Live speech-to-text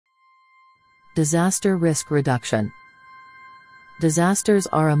Disaster risk reduction. Disasters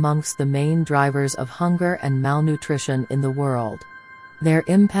are amongst the main drivers of hunger and malnutrition in the world. Their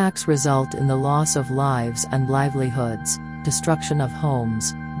impacts result in the loss of lives and livelihoods, destruction of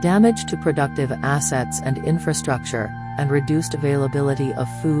homes, damage to productive assets and infrastructure, and reduced availability of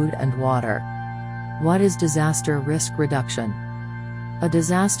food and water. What is disaster risk reduction? A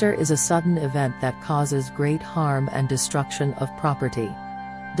disaster is a sudden event that causes great harm and destruction of property.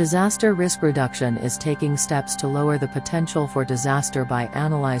 Disaster risk reduction is taking steps to lower the potential for disaster by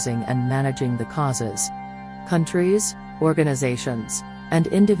analyzing and managing the causes. Countries, organizations, and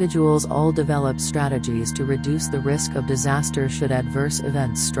individuals all develop strategies to reduce the risk of disaster should adverse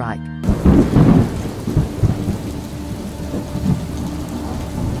events strike.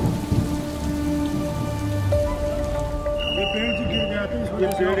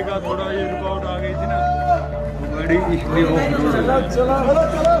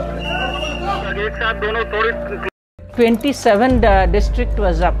 Twenty-seven district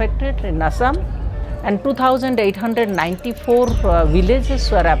was affected in Assam, and 2,894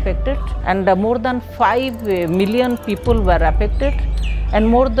 villages were affected, and more than 5 million people were affected, and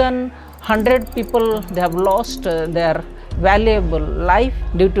more than 100 people they have lost their valuable life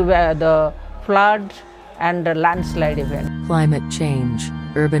due to the flood and landslide event. Climate change,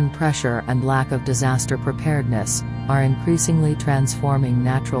 urban pressure and lack of disaster preparedness are increasingly transforming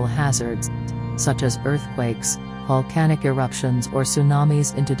natural hazards, such as earthquakes, volcanic eruptions or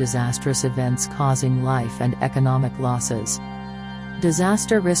tsunamis into disastrous events causing life and economic losses.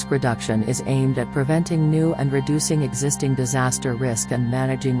 Disaster risk reduction is aimed at preventing new and reducing existing disaster risk and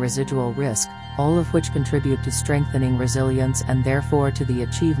managing residual risk, all of which contribute to strengthening resilience and therefore to the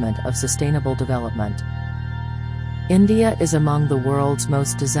achievement of sustainable development. India is among the world's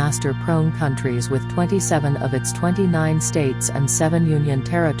most disaster-prone countries, with 27 of its 29 states and 7 union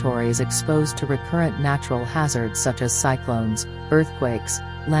territories exposed to recurrent natural hazards such as cyclones, earthquakes,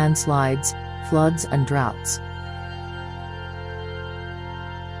 landslides, floods and droughts.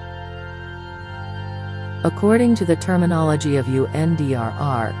 According to the terminology of UN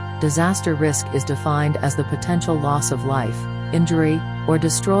DRR, disaster risk is defined as the potential loss of life, injury, or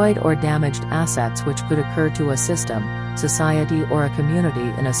destroyed or damaged assets which could occur to a system, society or a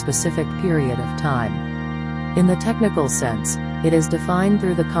community in a specific period of time. In the technical sense, it is defined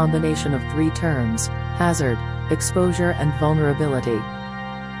through the combination of 3 terms: hazard, exposure and vulnerability.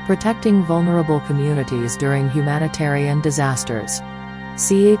 Protecting vulnerable communities during humanitarian disasters.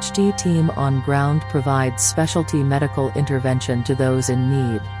 CHD team on ground provides specialty medical intervention to those in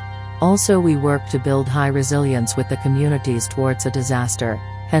need. Also, we work to build high resilience with the communities towards a disaster,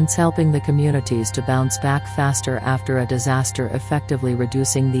 hence helping the communities to bounce back faster after a disaster, effectively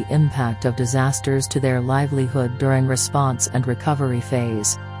reducing the impact of disasters to their livelihood during response and recovery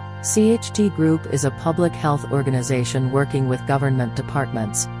phase. CHD Group is a public health organization working with government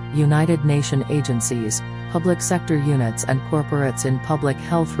departments, United Nations agencies, public sector units and corporates in public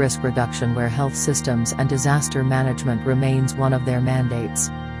health risk reduction, where health systems and disaster management remains one of their mandates.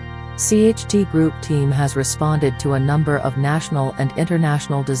 CHD Group team has responded to a number of national and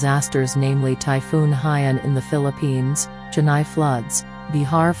international disasters, namely Typhoon Haiyan in the Philippines, Chennai floods,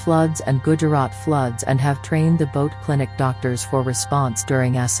 Bihar floods and Gujarat floods, and have trained the boat clinic doctors for response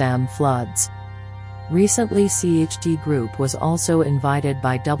during Assam floods. Recently, CHD Group was also invited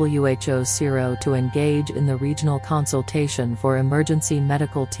by WHO CIRO to engage in the regional consultation for emergency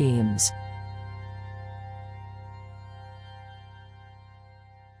medical teams.